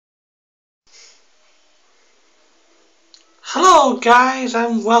Hello guys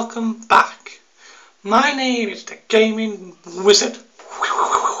and welcome back. My name is the Gaming Wizard.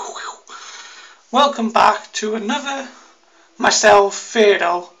 Welcome back to another myself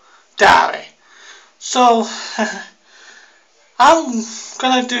Theodore diary. So I'm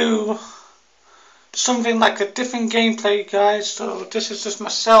gonna do something like a different gameplay guys, so this is just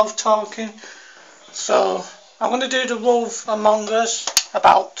myself talking. So I'm gonna do the Wolf Among Us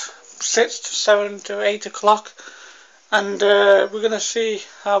about 6 to 7 to 8 o'clock. And we're going to see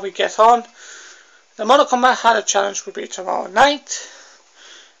how we get on. The Model Combat Harder Challenge will be tomorrow night.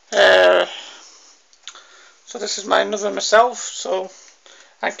 So this is another myself. So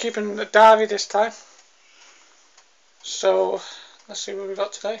I'm keeping the diary this time. So let's see what we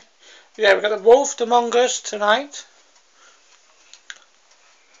got today. Yeah, we got the Wolf Among Us tonight.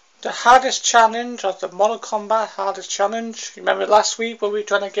 The hardest challenge of the Model Combat Hardest Challenge. Remember last week when we were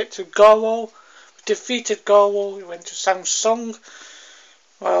trying to get to Goro? Defeated Goro, we went to Samsung.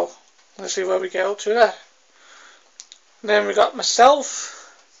 Well, let's see where we get up to there. Then we got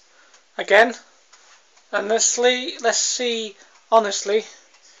myself again, and let's see honestly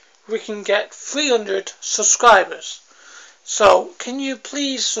we can get 300 subscribers. So can you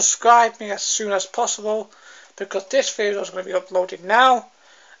please subscribe me as soon as possible, because this video is going to be uploaded now,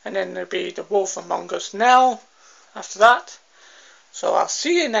 and then there'll be the Wolf Among Us now after that. So I'll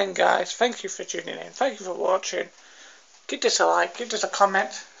see you then guys. Thank you for tuning in. Thank you for watching. Give this a like, give this a comment,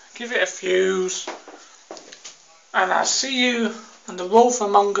 give it a views. And I'll see you on the Wolf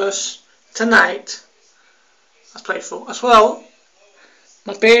Among Us tonight. Let's play full as well.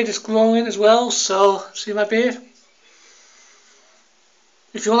 My beard is growing as well, so see my beard?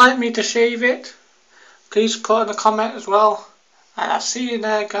 If you would like me to shave it, please put in a comment as well. And I'll see you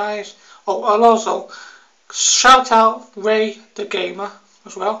there guys. Oh, and also shout out Ray the Gamer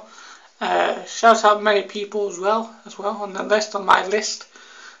as well. Shout out many people as well on the list, on my list.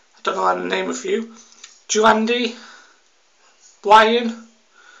 I don't know how to name a few. Juandy, Brian,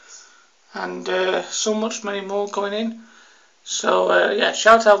 and so much many more going in. So yeah,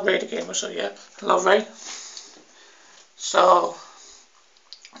 shout out Ray the Gamer. So yeah, hello Ray. So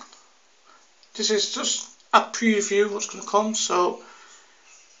this is just a preview of what's going to come. So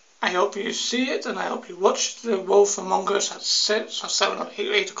I hope you see it, and I hope you watch the Wolf Among Us at 6 or 7 or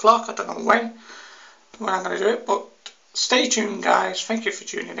 8 o'clock. I don't know when I'm going to do it, but stay tuned guys. Thank you for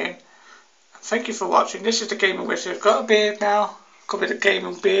tuning in. Thank you for watching. This is the Gaming Wizard. I've got a beard now. Could be the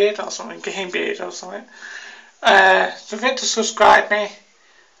Gaming Beard or something. Game Beard or something. Don't forget to subscribe me.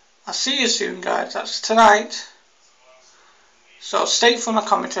 I'll see you soon guys. That's tonight. So stay for my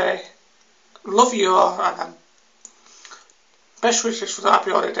commentary. Love you all, and best wishes for the happy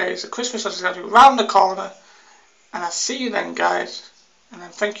holidays. The Christmas is going to be round the corner. And I'll see you then guys. And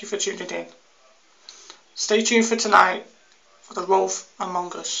then thank you for tuning in. Stay tuned for tonight for the Wolf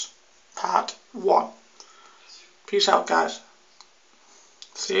Among Us Part 1. Peace out guys.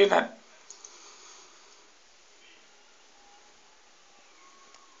 See you then.